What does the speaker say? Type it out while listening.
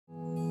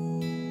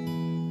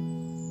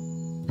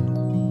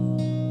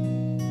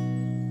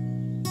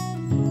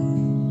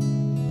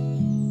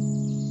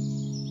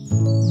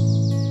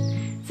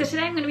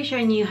be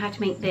showing you how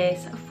to make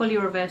this fully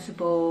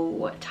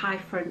reversible tie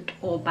front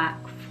or back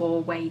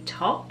 4-way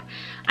top.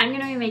 I'm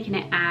going to be making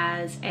it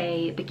as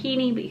a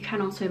bikini, but you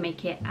can also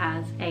make it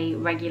as a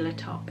regular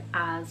top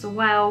as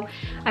well.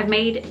 I've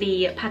made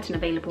the pattern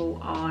available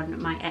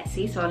on my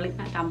Etsy, so I'll link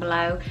that down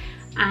below.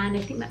 And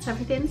I think that's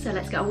everything, so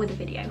let's get on with the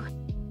video.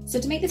 So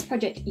to make this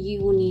project,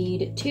 you will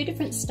need 2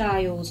 different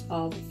styles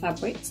of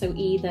fabric, so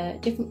either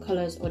different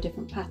colours or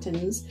different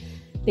patterns.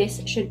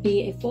 This should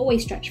be a 4-way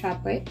stretch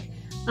fabric.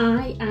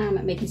 I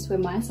am making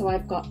swimwear, so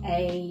I've got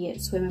a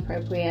swim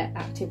appropriate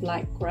active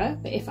light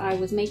lycra, but if I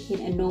was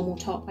making a normal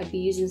top, I'd be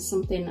using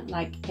something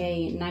like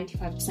a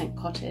 95%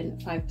 cotton,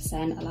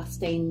 5%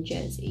 elastane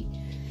jersey.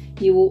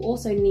 You will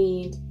also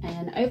need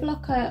an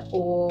overlocker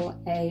or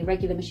a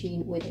regular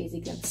machine with a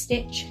zigzag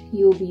stitch.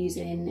 You will be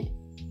using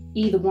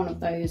either one of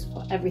those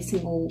for every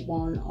single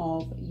one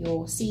of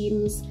your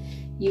seams.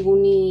 You will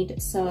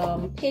need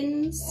some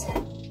pins.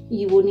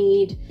 You will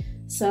need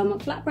some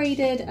flat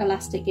braided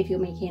elastic if you're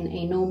making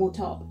a normal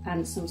top,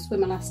 and some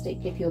swim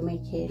elastic if you're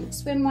making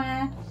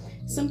swimwear,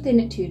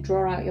 something to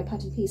draw out your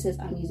pattern pieces,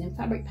 I'm using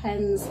fabric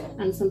pens,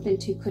 and something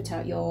to cut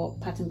out your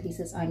pattern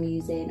pieces, I'm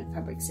using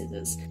fabric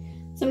scissors.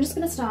 So I'm just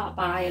going to start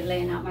by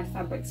laying out my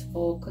fabrics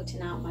for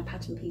cutting out my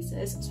pattern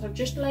pieces. So I've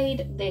just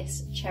laid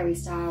this cherry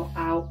style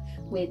out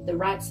with the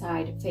right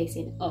side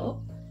facing up.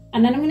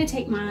 And then I'm going to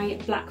take my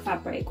black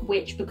fabric,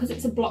 which, because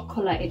it's a block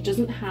colour, it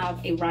doesn't have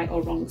a right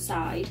or wrong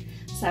side.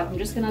 So I'm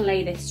just going to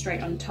lay this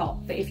straight on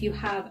top. But if you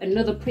have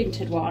another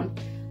printed one,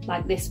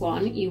 like this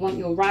one, you want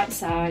your right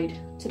side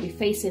to be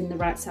facing the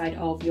right side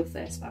of your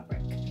first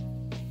fabric.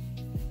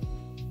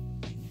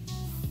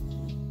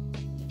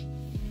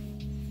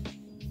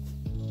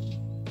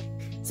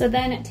 So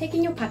then,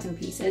 taking your pattern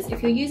pieces,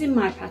 if you're using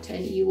my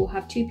pattern, you will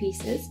have 2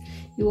 pieces.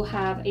 You will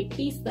have a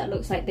piece that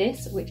looks like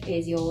this, which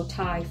is your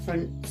tie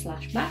front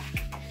 / back,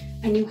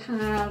 and you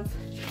have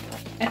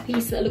a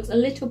piece that looks a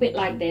little bit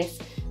like this,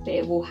 but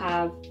it will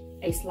have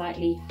a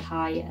slightly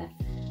higher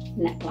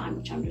neckline,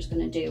 which I'm just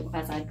going to do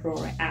as I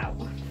draw it out.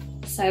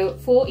 So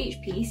for each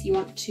piece, you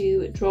want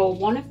to draw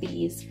one of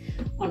these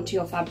onto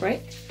your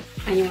fabric,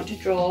 and you want to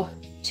draw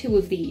 2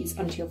 of these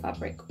onto your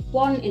fabric.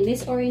 One in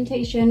this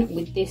orientation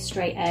with this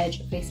straight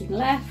edge facing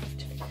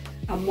left,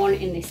 and one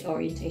in this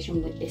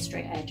orientation with this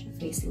straight edge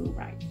facing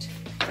right.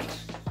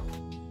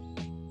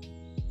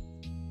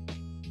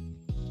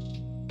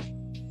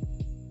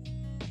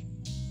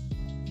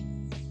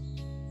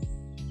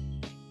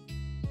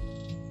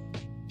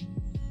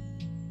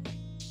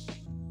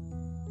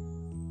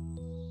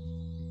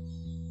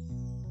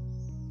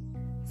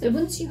 So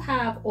once you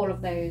have all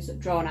of those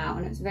drawn out,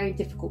 and it's very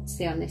difficult to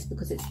see on this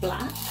because it's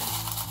black,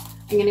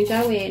 I'm going to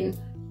go in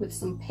with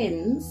some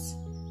pins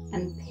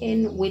and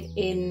pin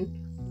within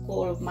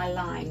all of my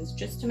lines,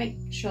 just to make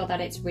sure that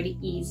it's really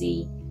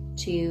easy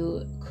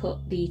to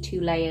cut the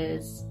 2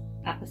 layers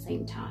at the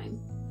same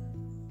time.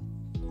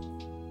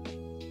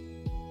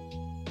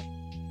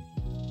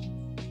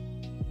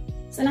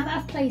 So now that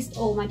I've placed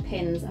all my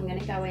pins, I'm going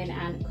to go in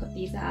and cut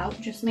these out.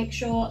 Just make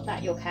sure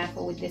that you're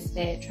careful with this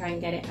bit, try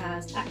and get it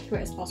as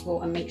accurate as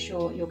possible, and make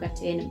sure you're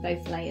getting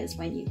both layers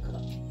when you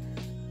cut.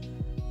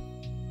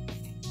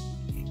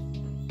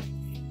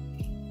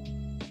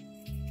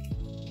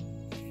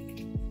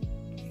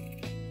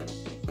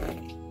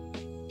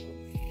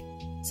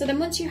 So then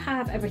once you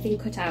have everything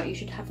cut out, you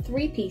should have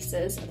 3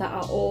 pieces that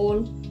are all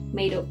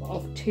made up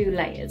of 2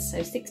 layers,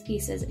 so 6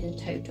 pieces in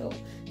total.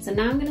 So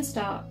now I'm going to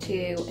start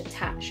to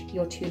attach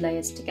your 2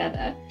 layers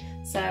together.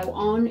 So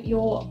on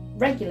your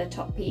regular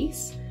top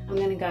piece, I'm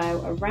going to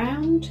go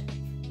around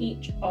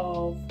each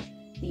of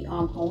the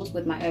armholes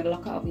with my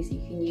overlocker. Obviously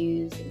you can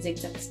use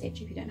zigzag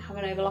stitch if you don't have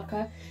an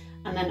overlocker.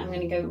 And then I'm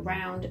going to go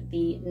around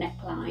the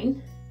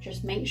neckline.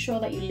 Just make sure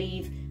that you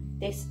leave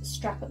this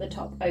strap at the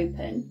top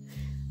open.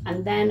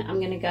 And then I'm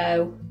going to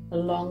go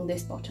along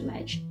this bottom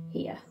edge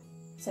here.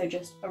 So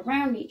just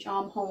around each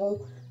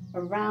armhole,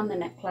 around the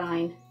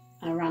neckline,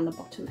 and around the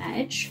bottom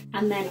edge.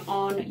 And then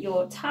on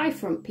your tie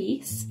front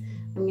piece,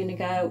 I'm going to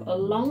go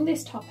along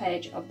this top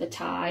edge of the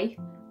tie,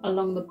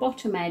 along the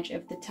bottom edge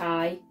of the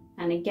tie,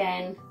 and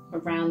again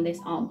around this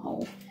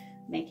armhole,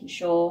 making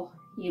sure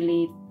you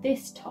leave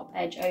this top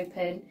edge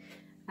open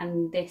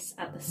and this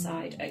at the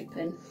side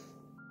open.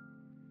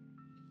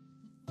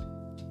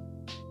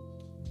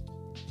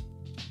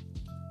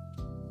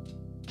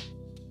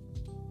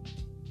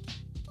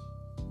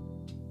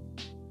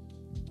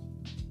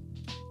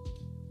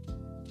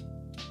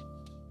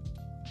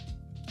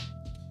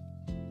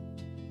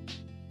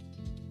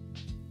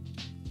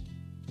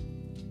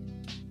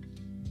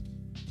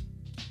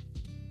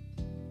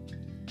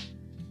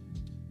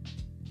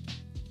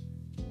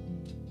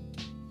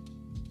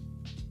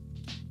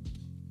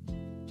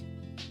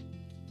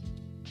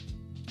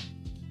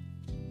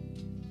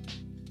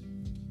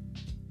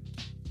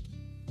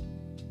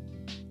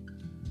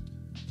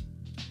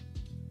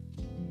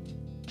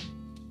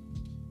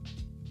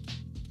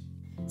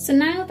 So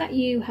now that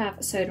you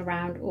have sewed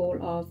around all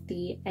of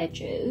the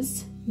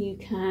edges, you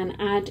can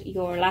add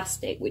your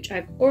elastic, which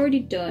I've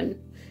already done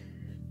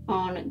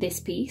on this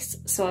piece.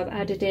 So I've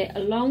added it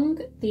along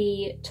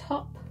the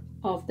top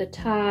of the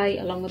tie,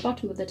 along the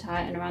bottom of the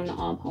tie, and around the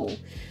armhole.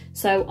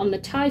 So on the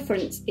tie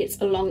fronts, it's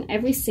along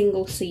every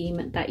single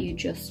seam that you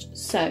just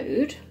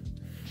sewed.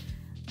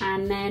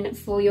 And then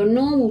for your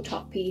normal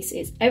top piece,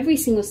 it's every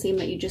single seam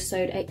that you just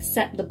sewed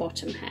except the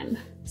bottom hem.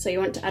 So you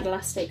want to add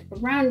elastic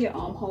around your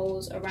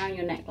armholes, around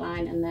your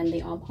neckline, and then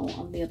the armhole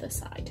on the other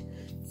side.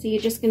 So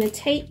you're just going to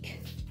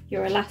take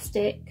your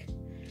elastic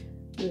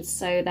and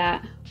sew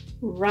that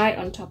right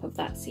on top of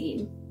that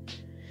seam.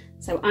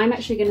 So I'm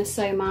actually going to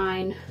sew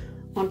mine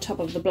on top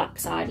of the black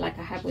side like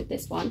I have with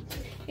this one.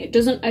 It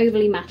doesn't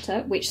overly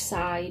matter which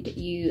side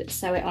you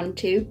sew it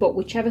onto, but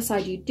whichever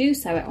side you do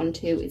sew it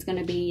onto is going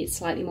to be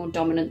slightly more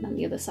dominant than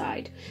the other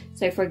side.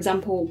 So for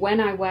example,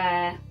 when I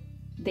wear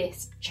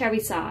this cherry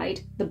side,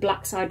 the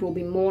black side will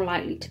be more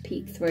likely to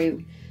peek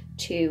through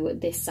to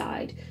this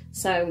side.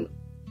 So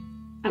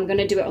I'm going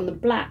to do it on the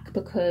black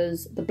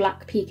because the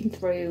black peeking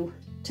through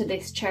to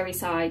this cherry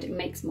side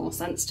makes more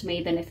sense to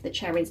me than if the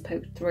cherry is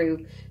poked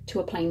through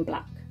to a plain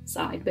black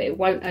side, but it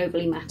won't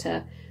overly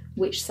matter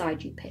which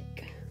side you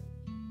pick.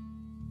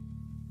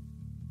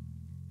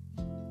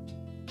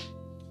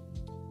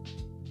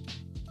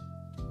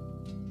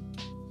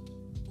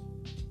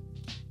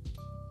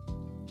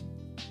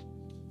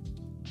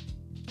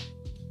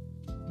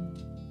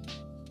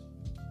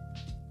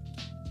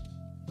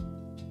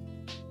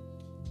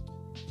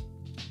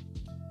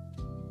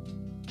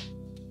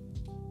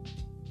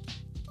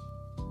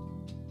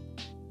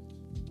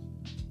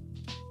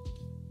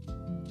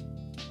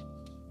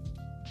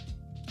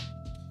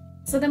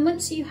 So then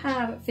once you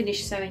have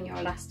finished sewing your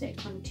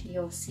elastic onto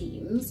your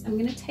seams, I'm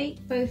going to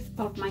take both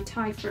of my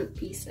tie front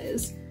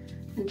pieces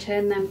and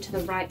turn them to the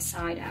right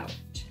side out.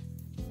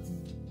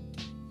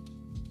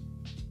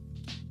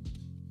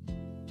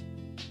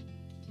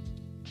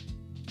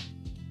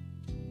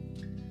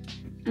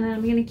 And then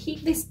I'm going to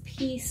keep this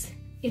piece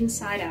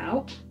inside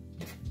out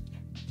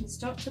and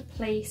start to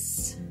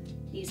place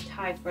these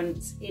tie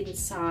fronts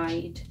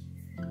inside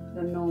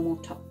your normal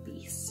top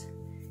piece.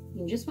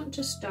 You just want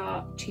to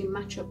start to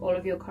match up all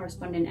of your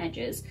corresponding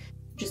edges,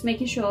 just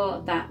making sure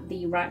that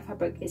the right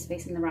fabric is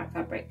facing the right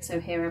fabric. So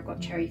here I've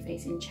got cherry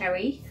facing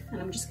cherry,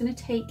 and I'm just going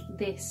to take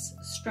this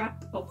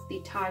strap of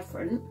the tie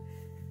front and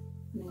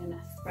I'm going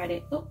to thread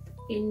it up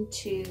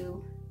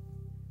into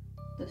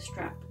the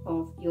strap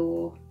of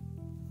your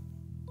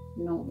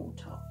normal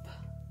top.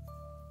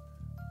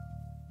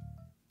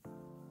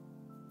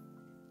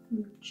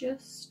 I'm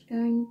just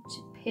going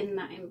to pin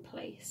that in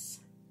place.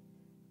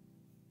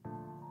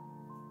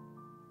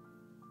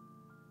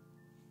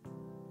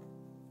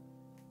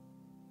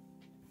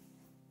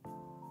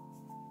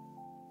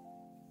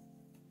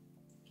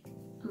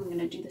 I'm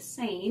going to do the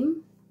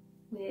same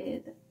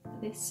with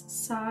this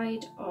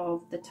side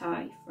of the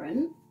tie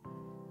front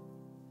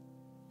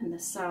and the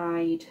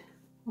side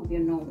of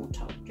your normal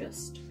top.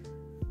 Just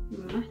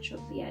match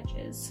up the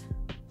edges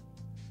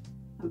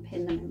and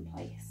pin them in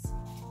place.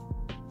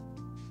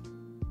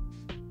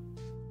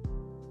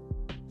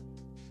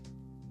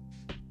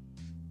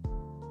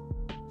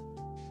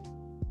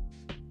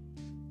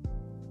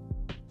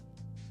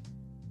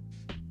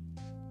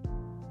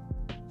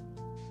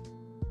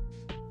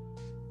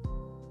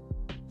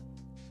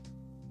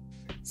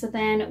 So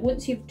then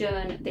once you've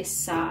done this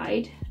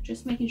side,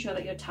 just making sure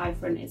that your tie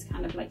front is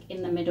kind of like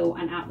in the middle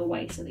and out of the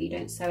way so that you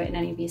don't sew it in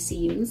any of your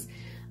seams.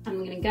 I'm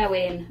going to go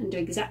in and do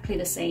exactly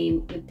the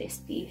same with this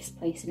piece,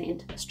 placing it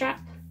into the strap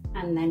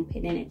and then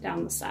pinning it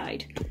down the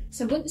side.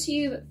 So once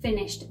you've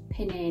finished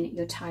pinning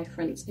your tie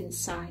fronts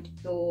inside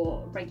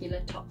your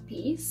regular top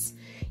piece,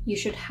 you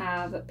should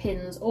have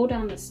pins all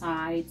down the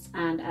sides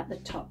and at the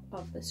top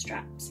of the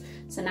straps.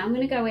 So now I'm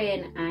going to go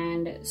in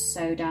and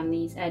sew down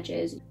these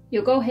edges.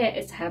 Your goal here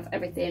is to have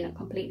everything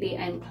completely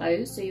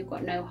enclosed, so you've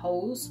got no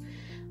holes.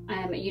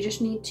 You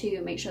just need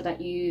to make sure that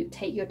you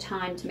take your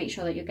time to make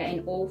sure that you're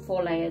getting all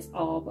 4 layers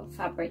of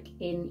fabric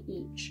in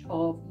each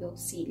of your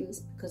seams,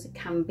 because it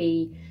can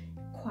be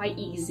quite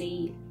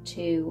easy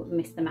to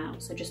miss them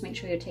out. So just make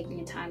sure you're taking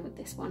your time with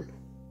this one.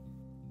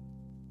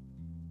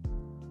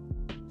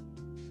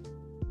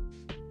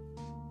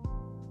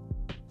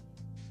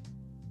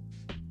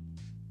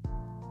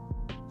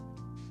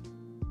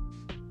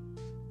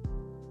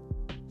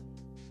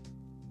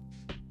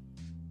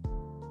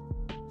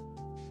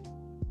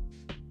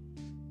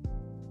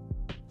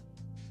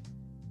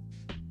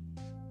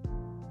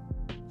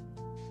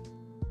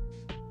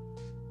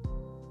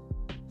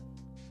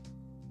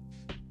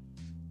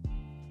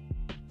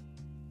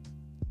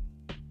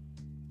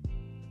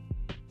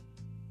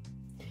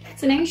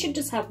 So now you should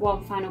just have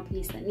one final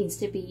piece that needs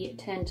to be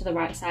turned to the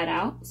right side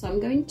out. So I'm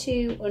going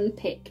to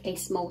unpick a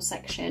small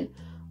section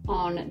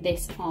on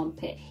this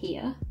armpit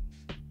here.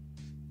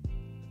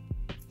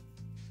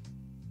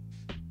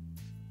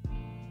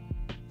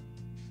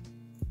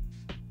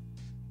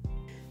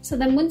 So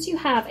then once you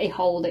have a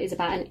hole that is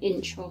about 1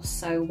 inch or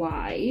so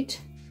wide,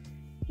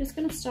 I'm just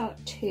going to start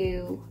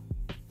to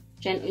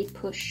gently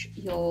push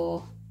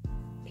your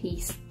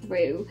piece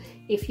through.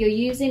 If you're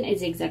using a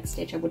zigzag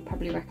stitch, I would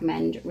probably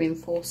recommend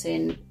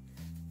reinforcing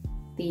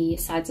the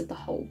sides of the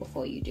hole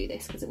before you do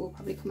this, because it will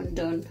probably come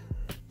undone.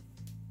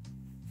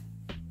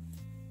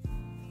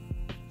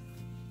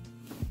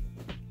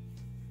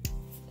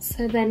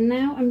 So then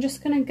now I'm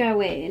just going to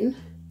go in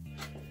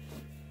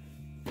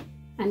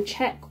and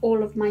check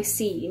all of my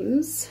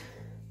seams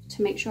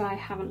to make sure I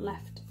haven't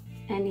left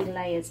any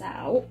layers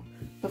out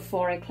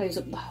before I close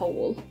up the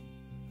hole.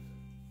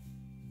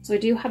 So I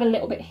do have a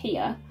little bit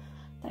here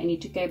that I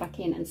need to go back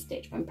in and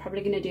stitch, but I'm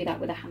probably going to do that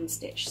with a hand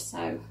stitch,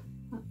 so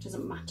that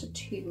doesn't matter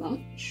too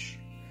much.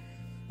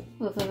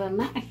 Other than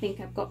that, I think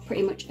I've got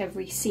pretty much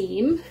every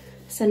seam.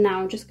 So now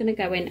I'm just going to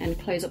go in and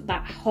close up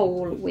that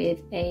hole with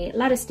a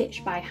ladder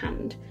stitch by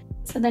hand.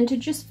 So then to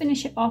just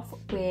finish it off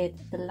with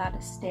the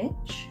ladder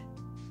stitch,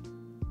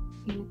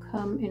 you're going to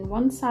come in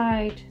one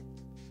side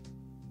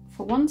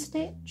for one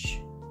stitch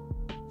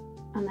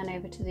and then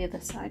over to the other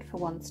side for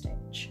one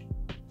stitch,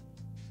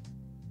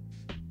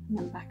 and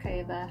then back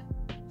over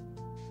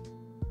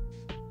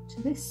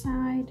to this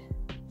side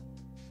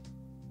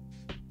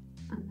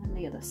and then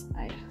the other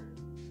side.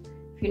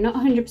 If you're not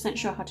 100%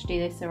 sure how to do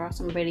this, there are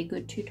some really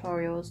good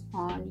tutorials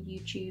on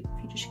YouTube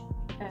if you just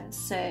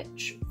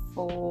search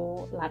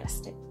for ladder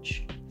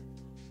stitch.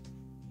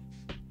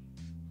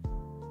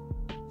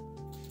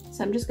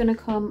 So I'm just going to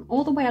come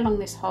all the way along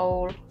this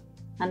hole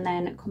and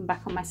then come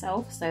back on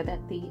myself so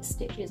that the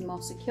stitch is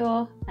more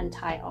secure, and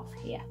tie it off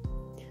here.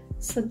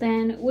 So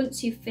then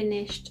once you've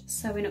finished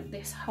sewing up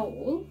this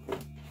hole,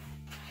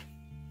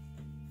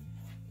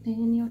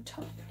 then your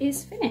top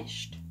is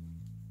finished.